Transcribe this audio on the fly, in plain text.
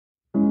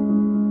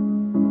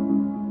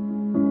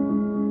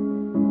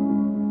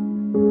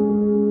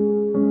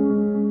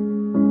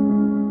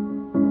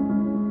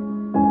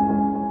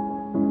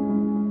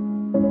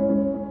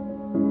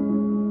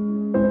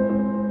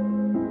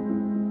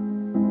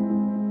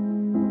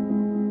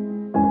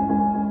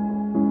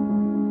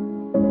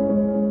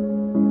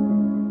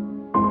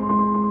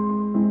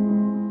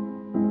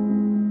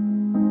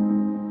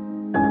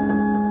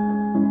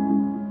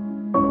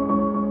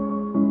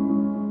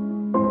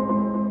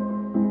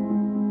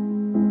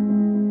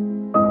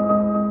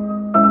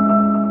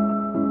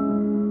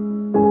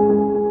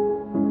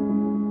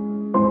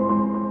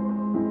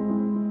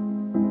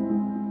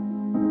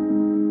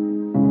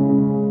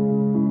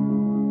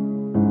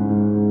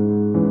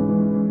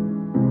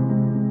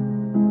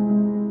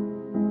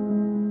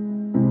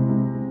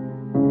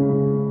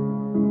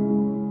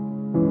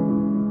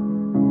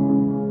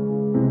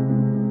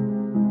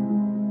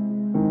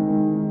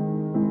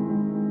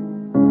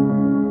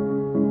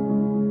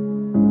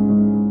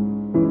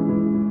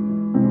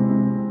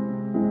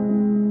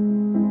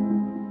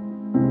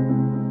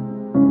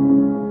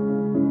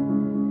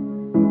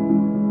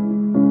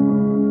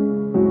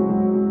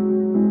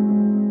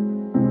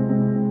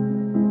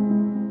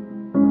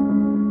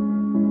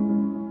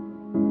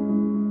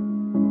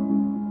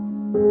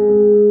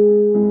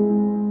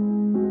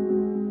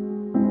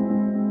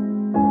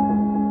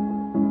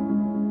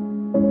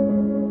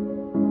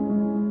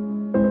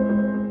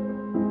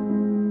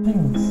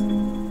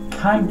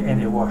can't get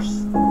any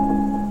worse,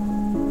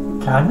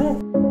 can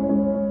they?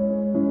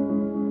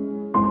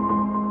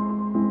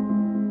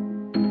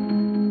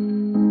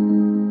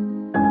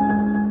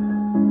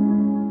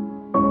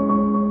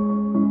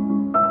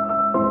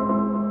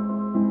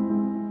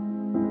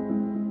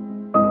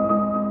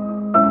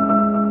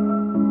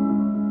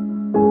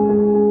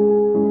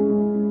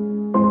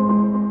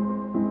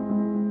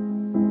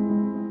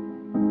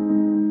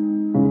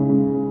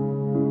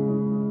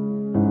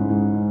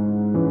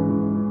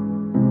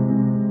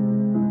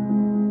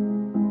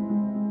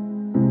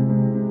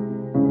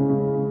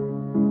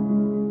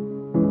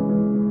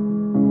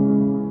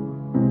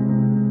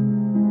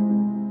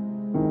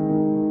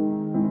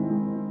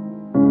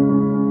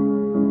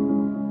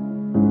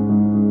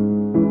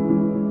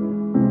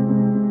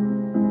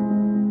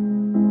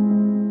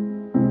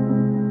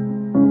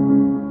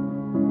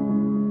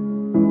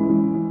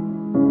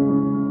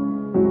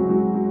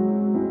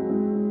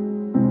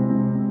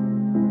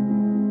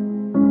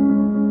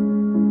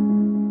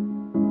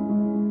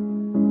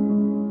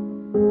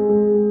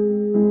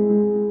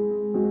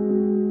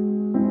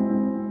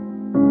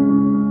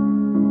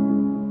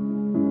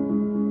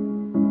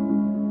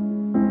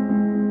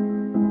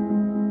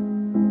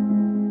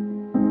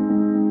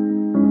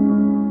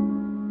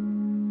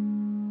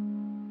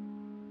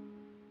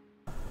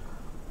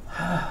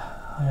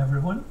 Hi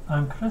everyone,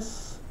 I'm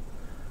Chris.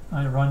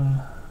 I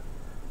run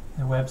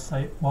the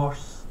website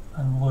Morse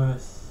and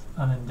Lewis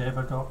and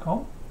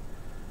ENDEAVOUR.com.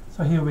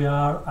 So here we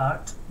are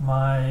at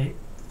my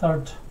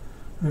third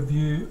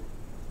review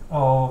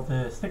of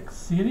the 6th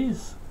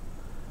series,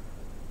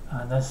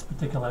 and this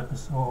particular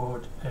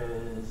episode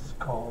is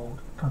called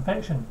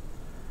Confection.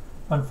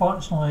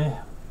 Unfortunately,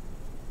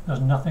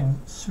 there's nothing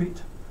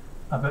sweet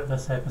about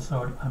this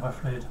episode, I'm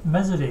afraid.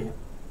 Misery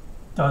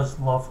does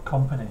love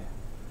company.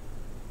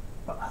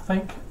 But I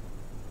think,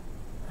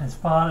 as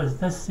far as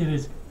this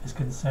series is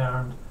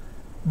concerned,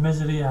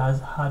 Misery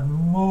has had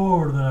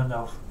more than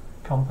enough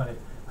company,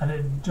 and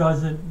it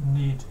doesn't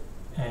need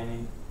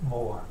any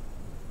more.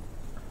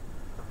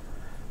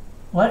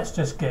 Let's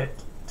just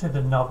get to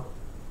the nub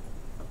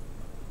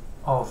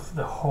of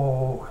the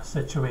whole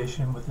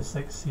situation with the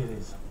 6th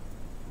series.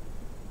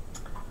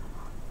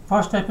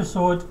 First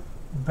episode,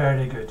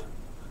 very good.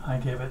 I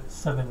gave it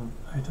 7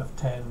 out of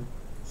 10.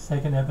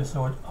 Second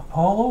episode,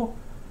 Apollo,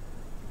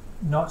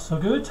 not so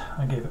good.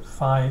 I gave it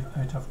 5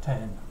 out of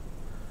 10.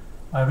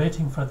 My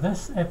rating for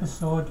this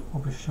episode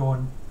will be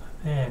shown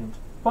at the end,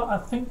 but I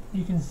think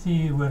you can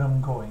see where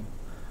I'm going.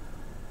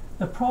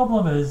 The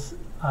problem is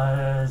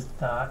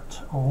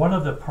that, or one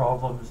of the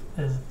problems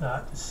is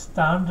that the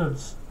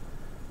standards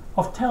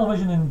of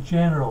television in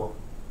general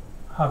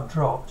have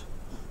dropped.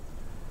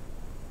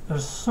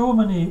 There's so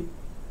many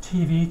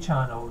TV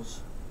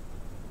channels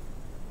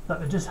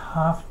that they just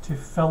have to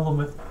fill them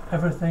with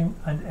everything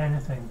and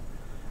anything.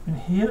 And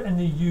here in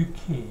the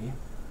UK,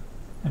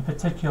 in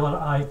particular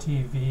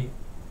ITV,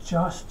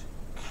 just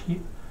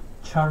keep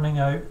churning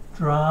out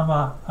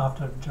drama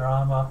after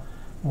drama,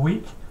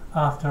 week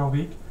after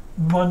week,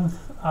 month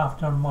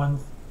after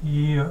month,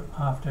 year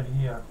after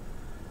year.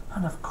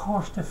 And of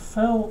course, to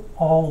fill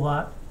all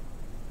that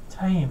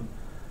time,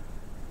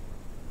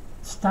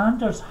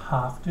 standards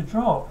have to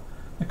drop,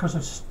 because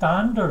if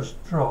standards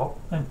drop,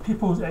 then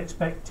people's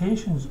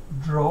expectations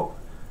drop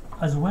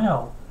as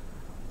well.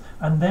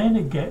 And then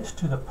it gets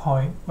to the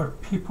point where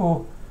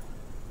people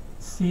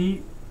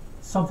see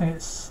something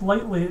that's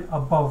slightly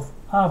above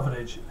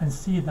average and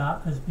see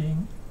that as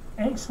being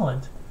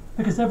excellent,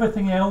 because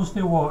everything else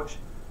they watch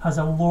has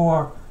a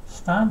lower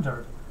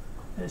standard.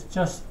 It's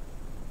just,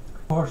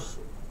 of course,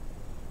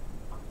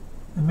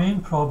 the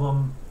main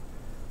problem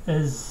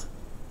is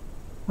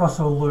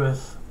Russell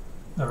Lewis,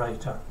 the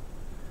writer.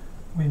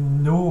 We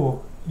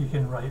know he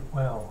can write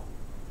well.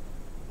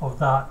 Of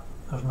that,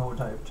 there's no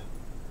doubt.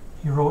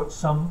 He wrote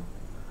some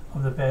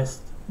of the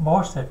best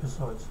Morse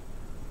episodes.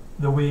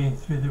 The Way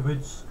Through the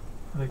Woods,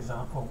 for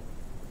example.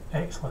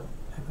 Excellent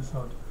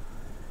episode.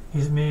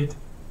 He's made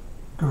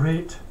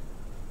great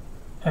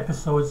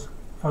episodes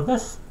for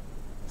this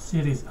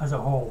series as a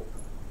whole.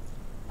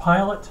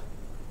 Pilot,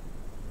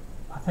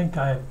 I think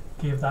I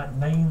gave that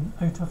 9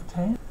 out of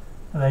 10.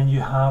 And then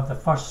you have the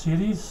first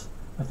series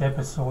with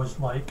episodes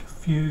like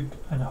Fugue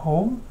and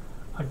Home.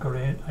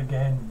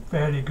 Again,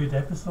 very good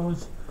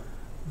episodes,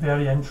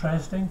 very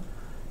interesting.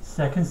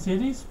 Second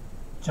series,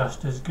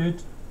 just as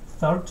good.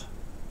 Third,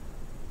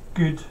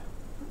 good,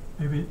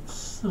 maybe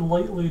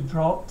slightly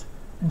dropped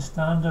in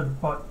standard,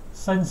 but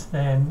since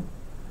then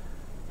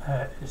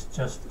it's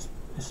just,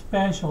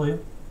 especially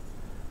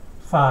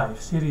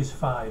series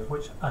 5,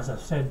 which, as I've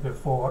said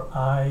before,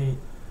 I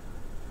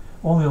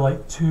only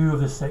like 2 of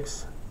the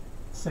six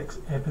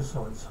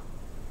episodes,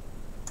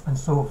 and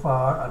so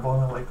far I've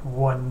only liked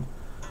 1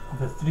 of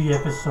the 3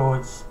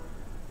 episodes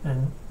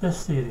in this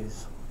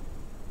series.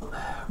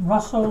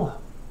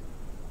 Russell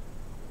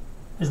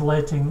is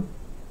letting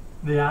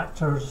the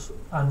actors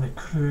and the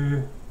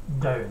crew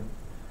down.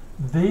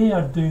 They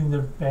are doing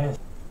their best.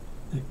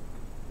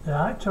 The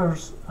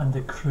actors and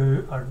the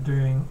crew are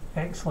doing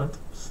excellent,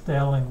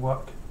 sterling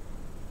work.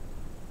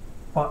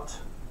 but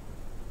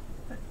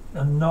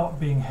they're not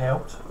being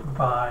helped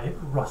by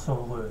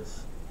Russell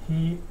Lewis.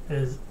 He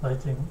is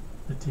letting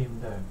the team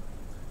down.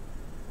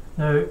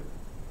 Now,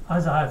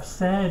 as I've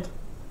said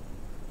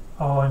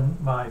on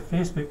my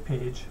Facebook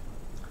page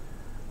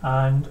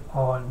and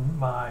on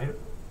my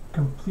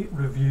complete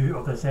review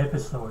of this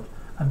episode,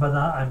 and by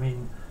that I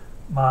mean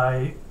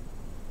my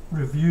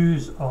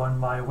reviews on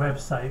my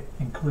website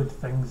include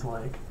things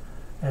like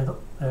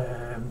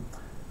the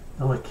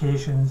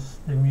locations,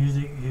 the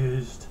music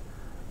used,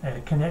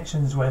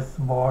 connections with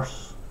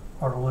Morse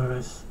or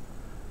Lewis,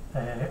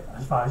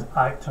 as far as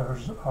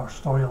actors or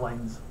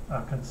storylines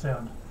are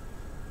concerned.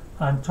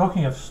 And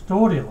talking of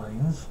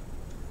storylines,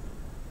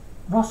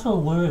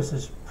 Russell Lewis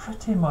has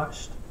pretty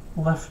much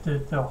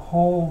lifted the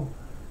whole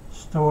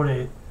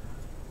story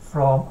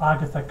from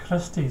Agatha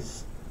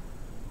Christie's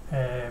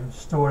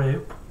story,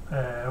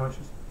 which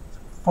is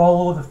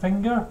Follow the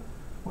Finger,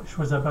 which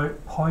was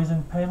about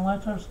poison pen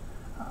letters.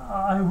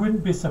 I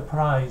wouldn't be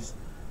surprised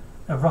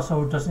if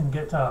Russell doesn't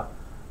get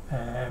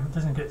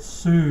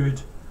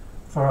sued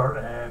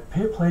for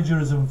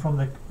plagiarism from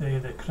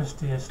the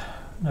Christie's.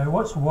 Now,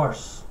 what's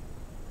worse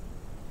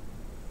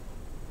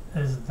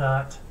is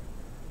that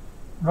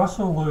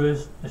Russell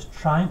Lewis is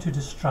trying to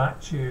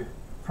distract you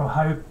from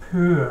how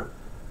poor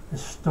the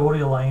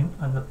storyline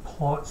and the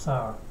plots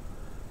are.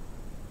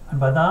 And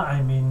by that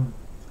I mean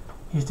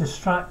he's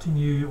distracting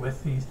you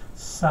with these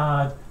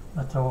sad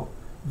little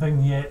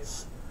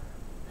vignettes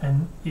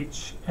in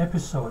each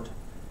episode.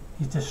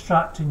 He's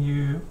distracting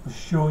you with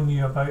showing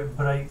you about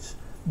Bright's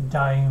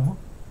dying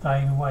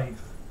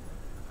wife.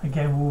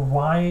 Again, well,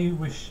 why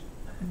was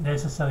it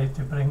necessary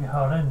to bring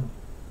her in?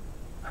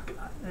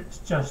 It's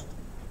just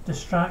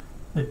distract.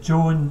 The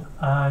Joan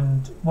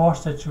and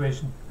Morse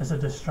situation is a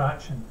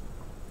distraction.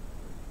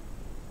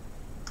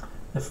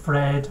 The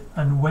Fred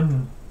and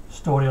Wynne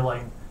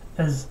storyline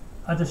is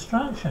a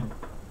distraction,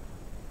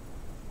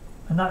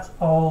 and that's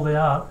all they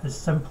are, is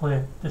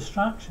simply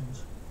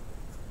distractions.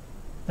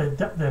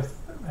 The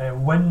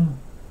Wynne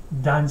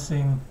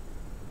dancing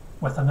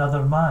with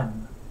another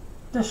man,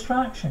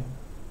 distraction,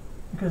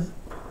 because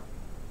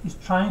he's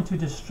trying to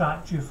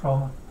distract you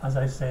from, as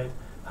I said,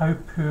 how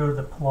poor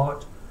the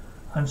plot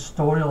and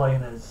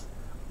storyline is.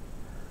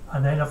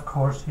 And then of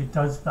course he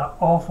does that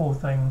awful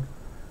thing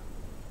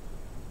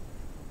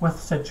with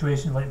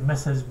situations like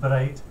Mrs.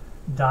 Bright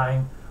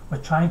dying,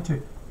 with trying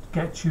to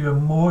get you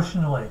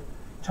emotionally,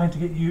 trying to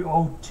get you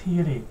all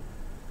teary,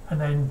 and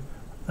then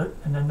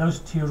those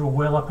tears will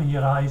well up in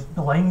your eyes,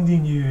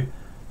 blinding you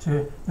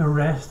to the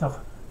rest of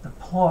the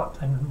plot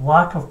and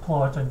lack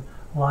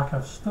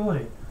of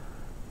story,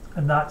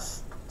 and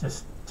that's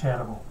just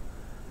terrible.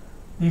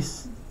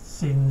 These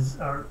scenes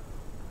are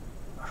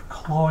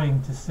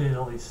cloying, to say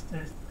the least.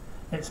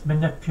 It's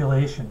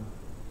manipulation.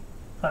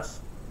 That's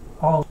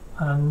all.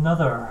 And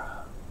another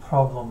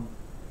problem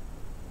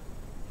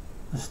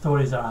the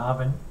stories are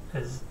having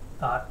is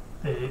that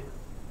they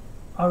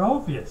are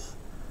obvious.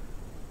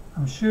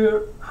 I'm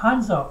sure,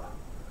 hands up,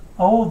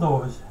 all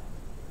those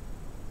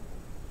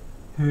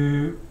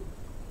who,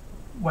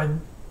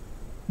 when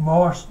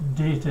Morse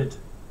dated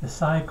the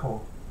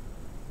Psycho,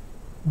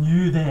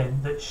 knew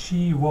then that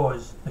she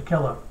was the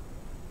killer.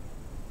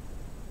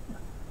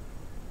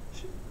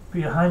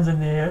 Put your hands in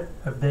the air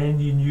if then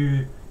you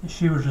knew that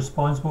she was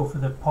responsible for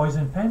the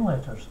poison pen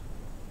letters.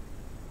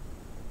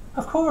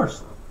 Of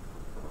course,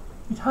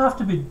 you'd have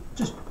to be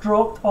just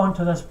dropped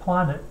onto this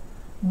planet,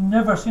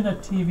 never seen a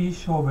TV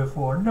show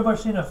before, never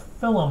seen a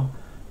film,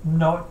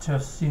 not to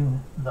have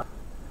seen that.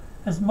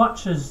 As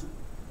much as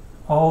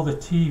all the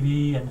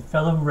TV and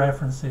film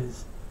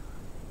references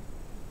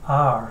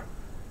are,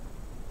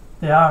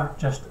 they are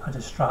just a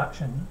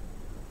distraction.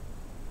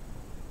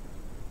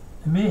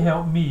 It may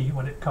help me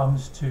when it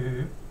comes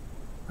to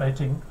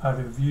writing a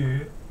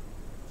review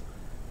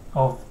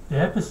of the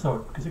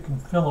episode, because it can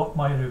fill up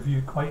my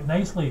review quite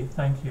nicely,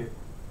 thank you.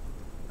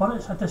 But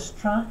it's a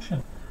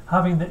distraction,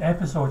 having the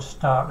episode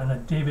start in a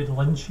David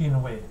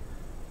Lynchian way,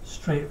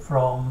 straight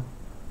from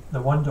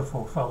the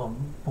wonderful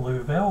film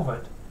Blue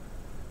Velvet.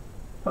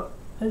 But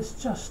it's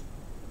just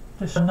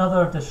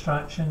another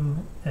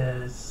distraction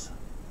is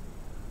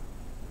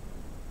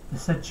the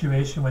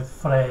situation with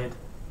Fred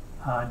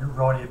and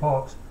Ronnie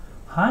Box.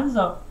 Hands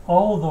up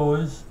all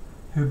those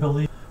who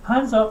believe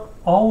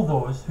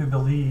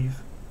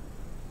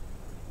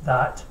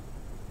that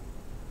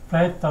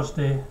Fred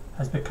Thursday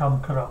has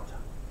become corrupt.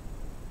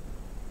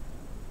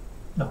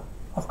 No,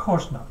 of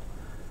course not.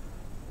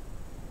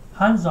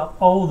 Hands up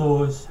all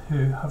those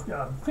who have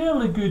got a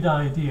fairly good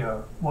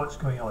idea what's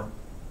going on.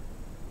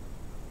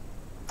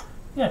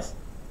 Yes,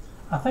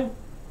 I think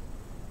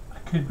I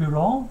could be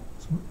wrong.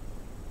 It's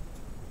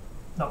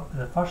not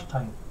the first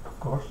time, of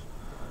course,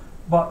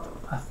 but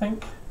I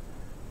think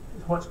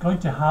what's going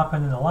to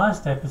happen in the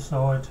last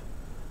episode,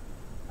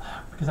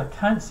 because I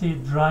can't see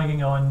it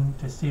dragging on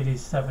to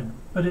series 7,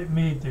 but it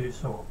may do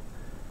so.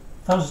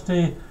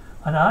 Thursday,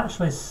 and I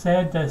actually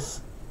said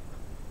this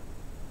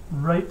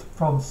right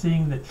from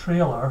seeing the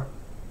trailer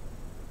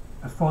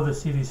before the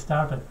series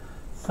started,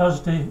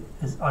 Thursday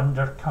is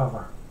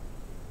undercover.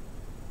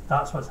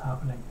 That's what's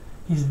happening.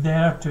 He's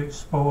there to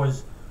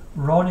expose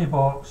Ronnie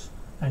Box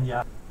and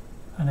yeah.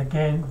 And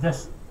again,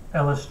 this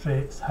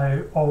illustrates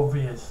how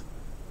obvious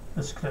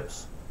the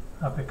scripts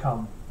have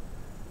become.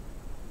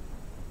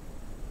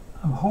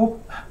 I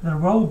hope there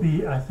will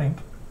be, I think,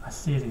 a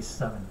Series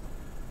 7.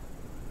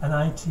 And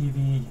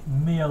ITV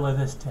may allow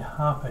this to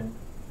happen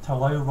to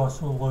allow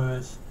Russell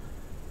Lewis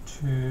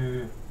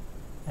to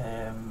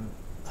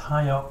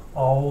tie up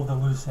all the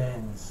loose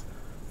ends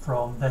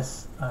from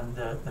this and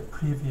the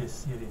previous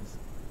series.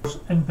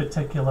 In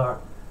particular,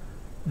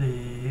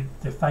 they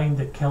find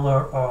the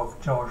killer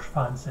of George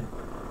Fancy.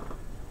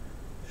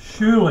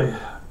 Surely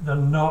they're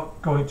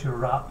not going to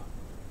wrap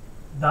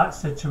that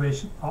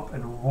situation up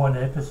in one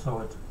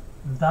episode.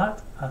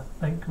 That, I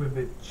think, would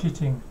be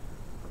cheating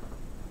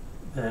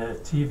the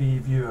TV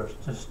viewers,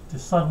 just to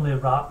suddenly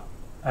wrap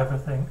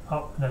everything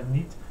up in a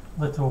neat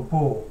little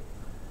bow.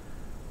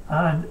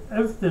 And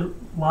if the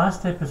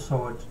last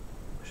episode,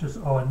 which is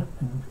on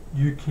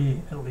in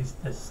UK at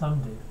least this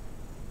Sunday,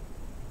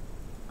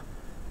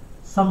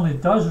 suddenly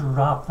does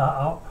wrap that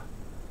up,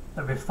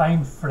 that we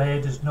find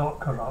Fred is not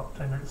corrupt,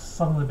 and it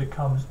suddenly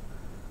becomes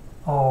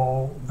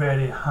all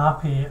very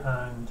happy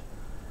and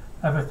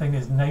everything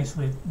is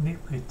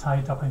neatly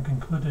tied up and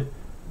concluded,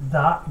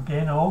 that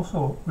again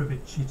also would be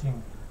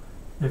cheating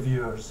the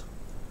viewers.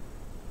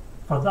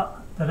 For that,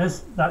 there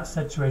is that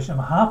situation.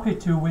 I'm happy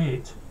to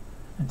wait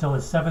until the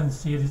 7th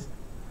series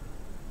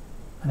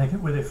and I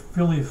think where they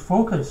fully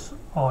focus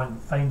on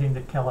finding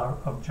the killer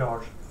of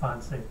George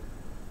Fancy,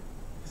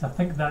 because I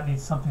think that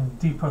needs something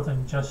deeper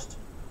than just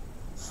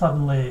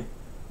suddenly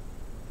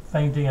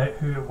finding out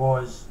who it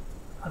was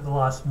at the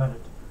last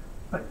minute.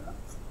 But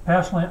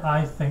personally,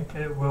 I think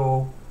it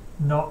will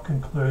not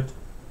conclude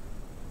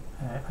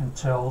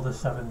until the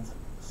 7th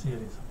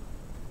series.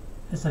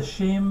 It's a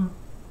shame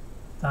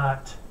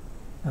that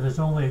there is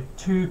only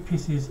 2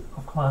 pieces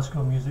of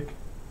classical music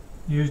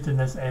used in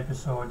this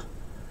episode,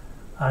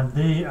 and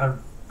they are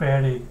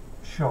very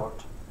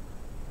short.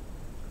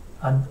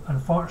 And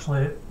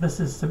unfortunately, this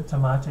is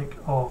symptomatic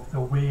of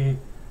the way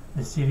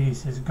the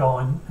series has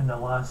gone in the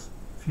last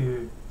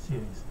few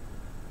series.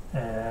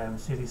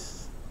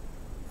 Series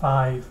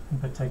 5 in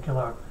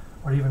particular,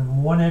 or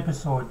even one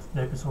episode,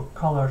 the episode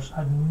Colours,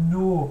 had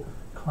no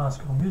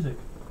classical music.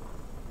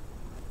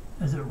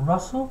 Is it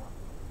Russell?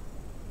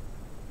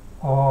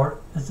 Or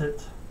is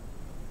it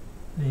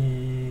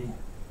the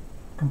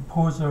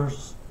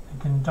composers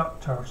and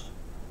conductors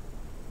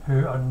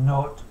who are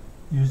not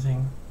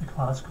using the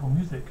classical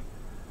music?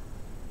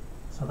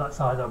 So that's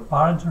either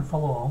Barrington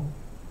Furlong,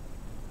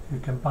 who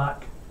came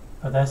back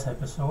for this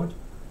episode,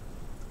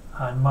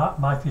 and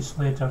Matthew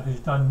Slater, who's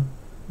done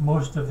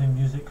most of the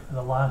music for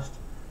the last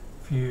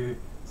few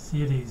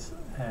series.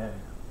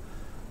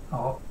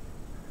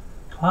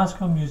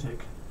 Classical music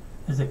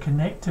is a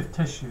connective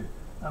tissue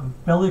that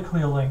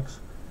umbilically links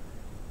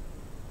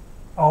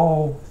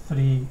all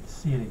 3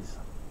 series,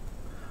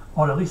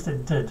 or at least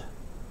it did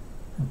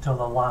until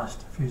the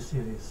last few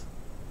series,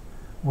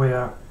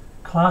 where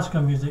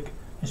classical music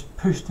is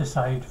pushed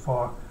aside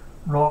for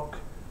rock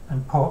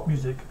and pop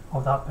music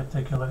of that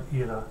particular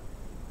era.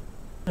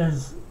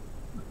 Is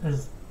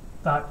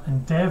that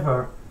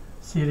Endeavour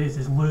series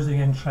is losing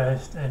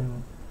interest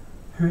in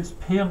who its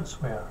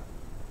parents were.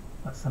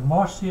 That's the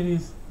Morse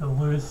series, the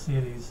Lewis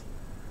series,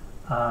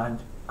 and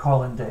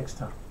Colin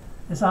Dexter.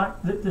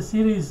 The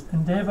series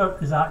Endeavour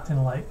is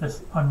acting like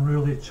this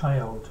unruly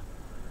child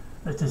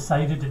that's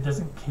decided it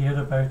doesn't care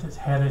about its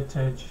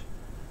heritage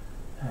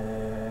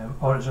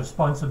or its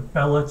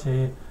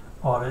responsibility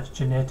or its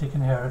genetic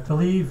inheritance. I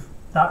believe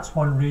that's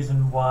one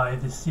reason why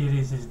the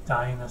series is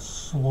dying a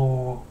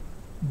slow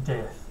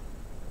death.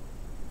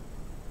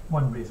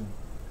 One reason.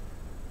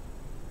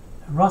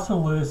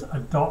 Russell Lewis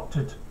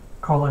adopted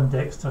Colin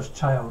Dexter's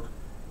child,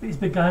 but he's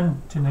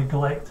begun to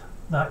neglect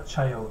that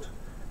child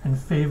in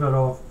favour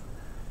of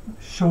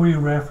showy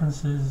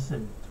references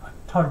and a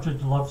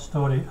turgid love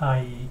story,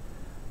 i.e.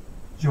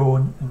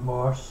 Joan and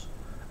Morse,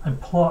 and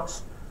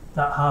plots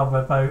that have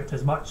about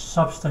as much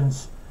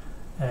substance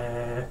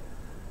in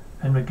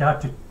regard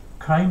to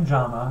crime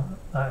drama,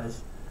 that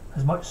is,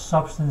 as much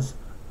substance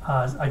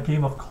as a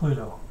game of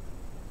Cluedo.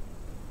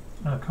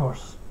 And of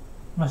course,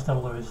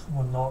 Mr. Lewis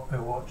will not be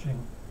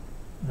watching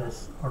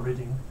this or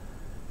reading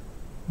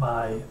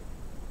my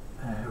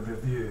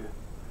review.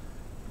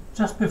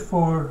 Just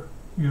before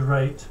you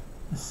write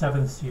the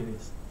 7th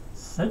series,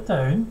 sit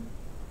down,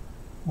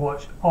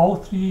 watch all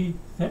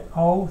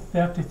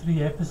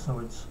 33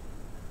 episodes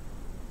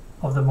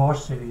of the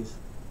Morse series,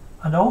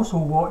 and also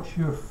watch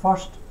your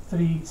first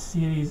 3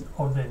 series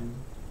of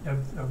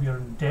your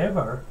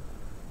Endeavour,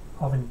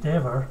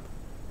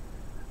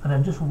 and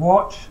then just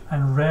watch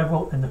and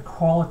revel in the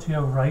quality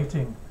of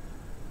writing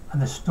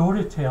and the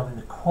storytelling,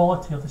 the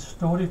quality of the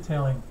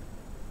storytelling.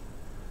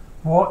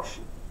 Watch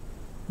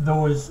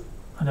those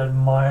and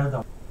admire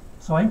them.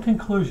 So in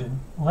conclusion,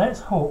 let's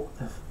hope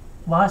the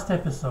last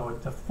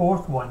episode, the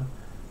 4th one,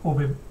 will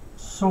be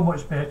so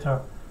much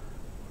better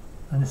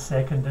and the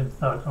second and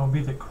third. It'll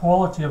be the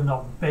quality of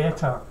not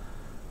better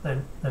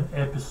than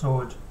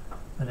episode,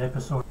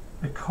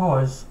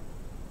 because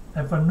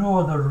if for no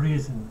other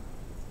reason,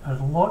 as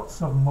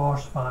lots of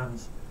Morse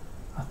fans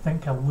I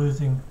think are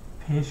losing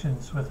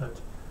patience with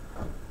it.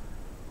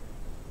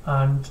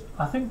 And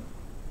I think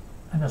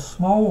in a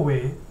small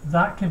way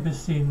that can be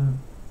seen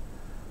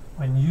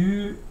when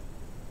you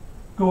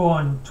go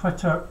on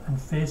Twitter and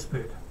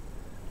Facebook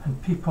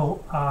and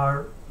people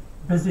are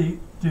busy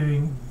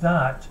doing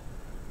that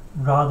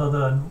rather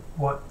than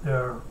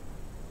watching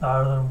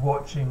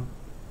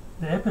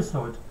the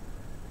episode.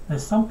 Now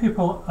some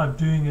people are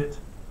doing it,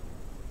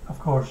 of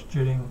course,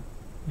 during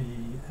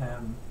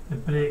the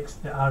breaks,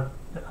 the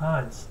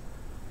ads.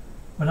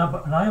 When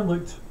I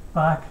looked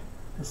back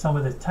at some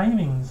of the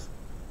timings,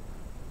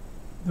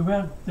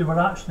 they were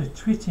actually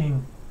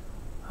tweeting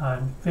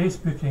and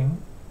Facebooking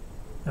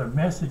their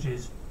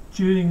messages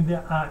during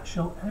the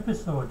actual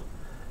episode.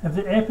 If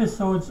the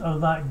episodes are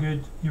that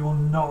good, you will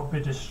not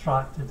be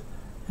distracted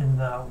in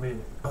that way.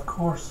 Of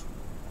course,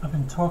 I've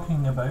been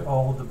talking about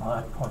all the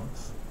bad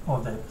points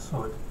of the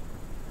episode,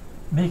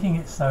 making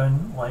it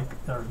sound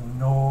like there's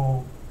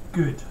no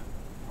good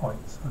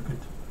points or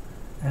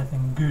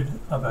anything good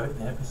about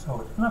the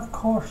episode. And of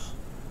course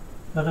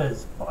there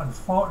is, but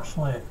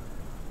unfortunately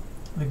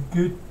the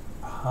good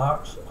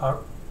parts are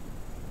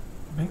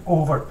being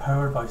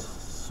overpowered by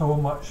so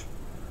much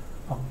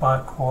of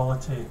bad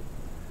quality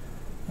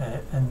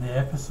in the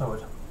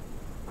episode.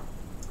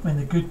 I mean,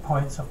 the good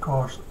points, of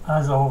course,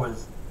 as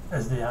always,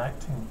 is the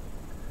acting.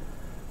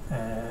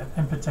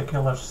 In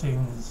particular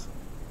scenes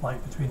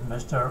like between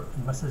Mr.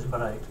 and Mrs.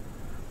 Bright.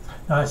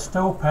 Now I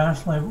still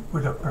personally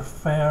would have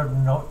preferred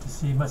not to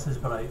see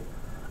Mrs. Bright.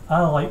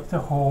 I like the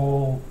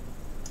whole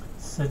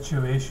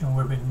situation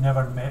where we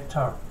never met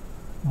her,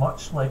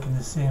 much like in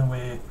the same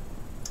way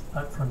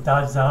like from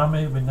Dad's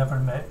Army we never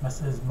met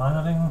Mrs.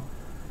 Mannering,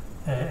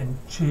 in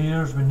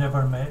Cheers we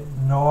never met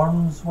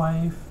Norm's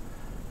wife,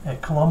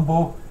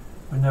 Columbo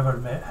we never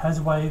met his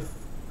wife,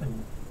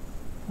 and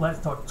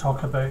let's not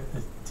talk about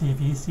the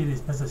TV series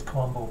Mrs.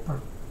 Columbo.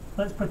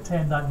 Let's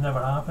pretend that never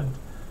happened.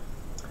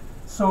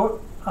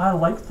 So I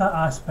liked that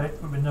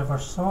aspect, but we never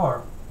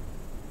saw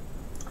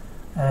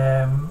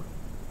her.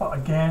 But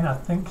again, I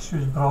think she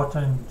was brought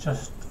in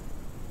just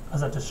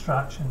as a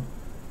distraction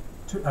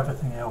to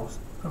everything else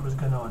that was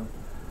going on.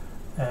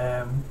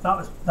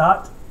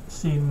 That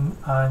scene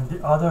and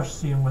the other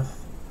scene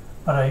with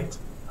Bright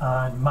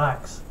and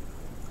Max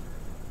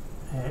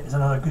is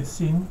another good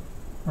scene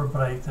where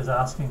Bright is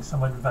asking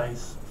some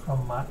advice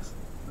from Max.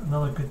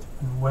 Another good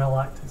and well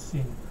acted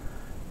scene,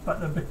 but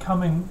they're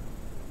becoming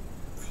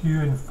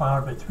few and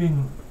far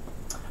between,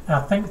 and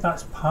I think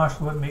that's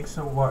partially what makes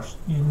it worse.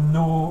 You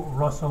know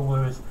Russell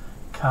Lewis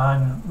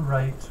can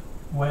write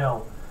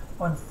well,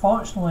 but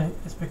unfortunately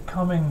it's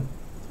becoming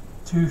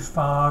too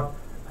far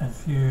and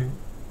few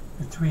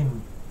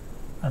between,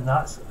 and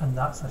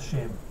that's a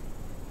shame.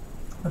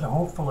 But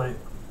hopefully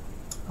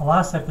the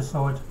last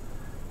episode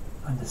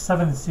and the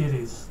 7th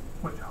series,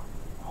 which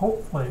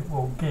hopefully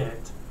we'll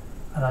get,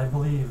 and I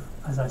believe,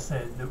 as I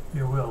said, that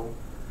we will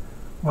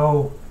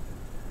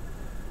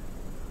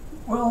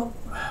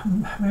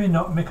maybe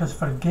not make us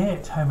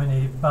forget how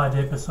many bad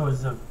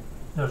episodes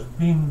there's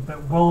been,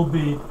 but will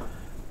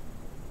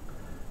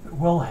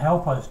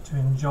help us to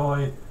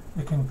enjoy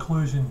the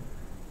conclusion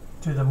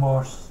to the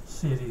Morse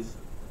series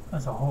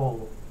as a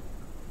whole.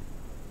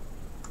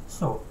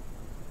 So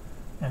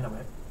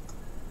anyway,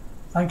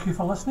 thank you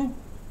for listening,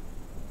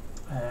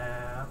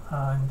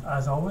 and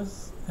as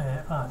always,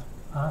 I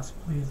ask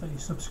please that you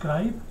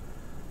subscribe,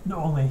 not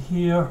only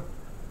here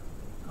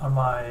on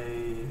my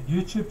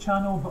YouTube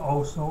channel but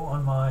also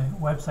on my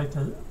website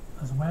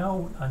as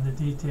well, and the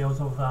details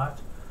of that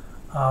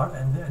are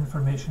in the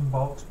information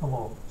box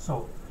below.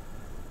 So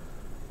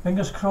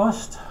fingers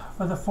crossed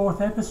for the 4th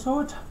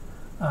episode,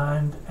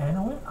 and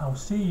anyway, I'll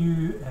see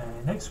you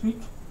next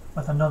week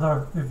with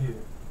another review.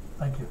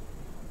 Thank you.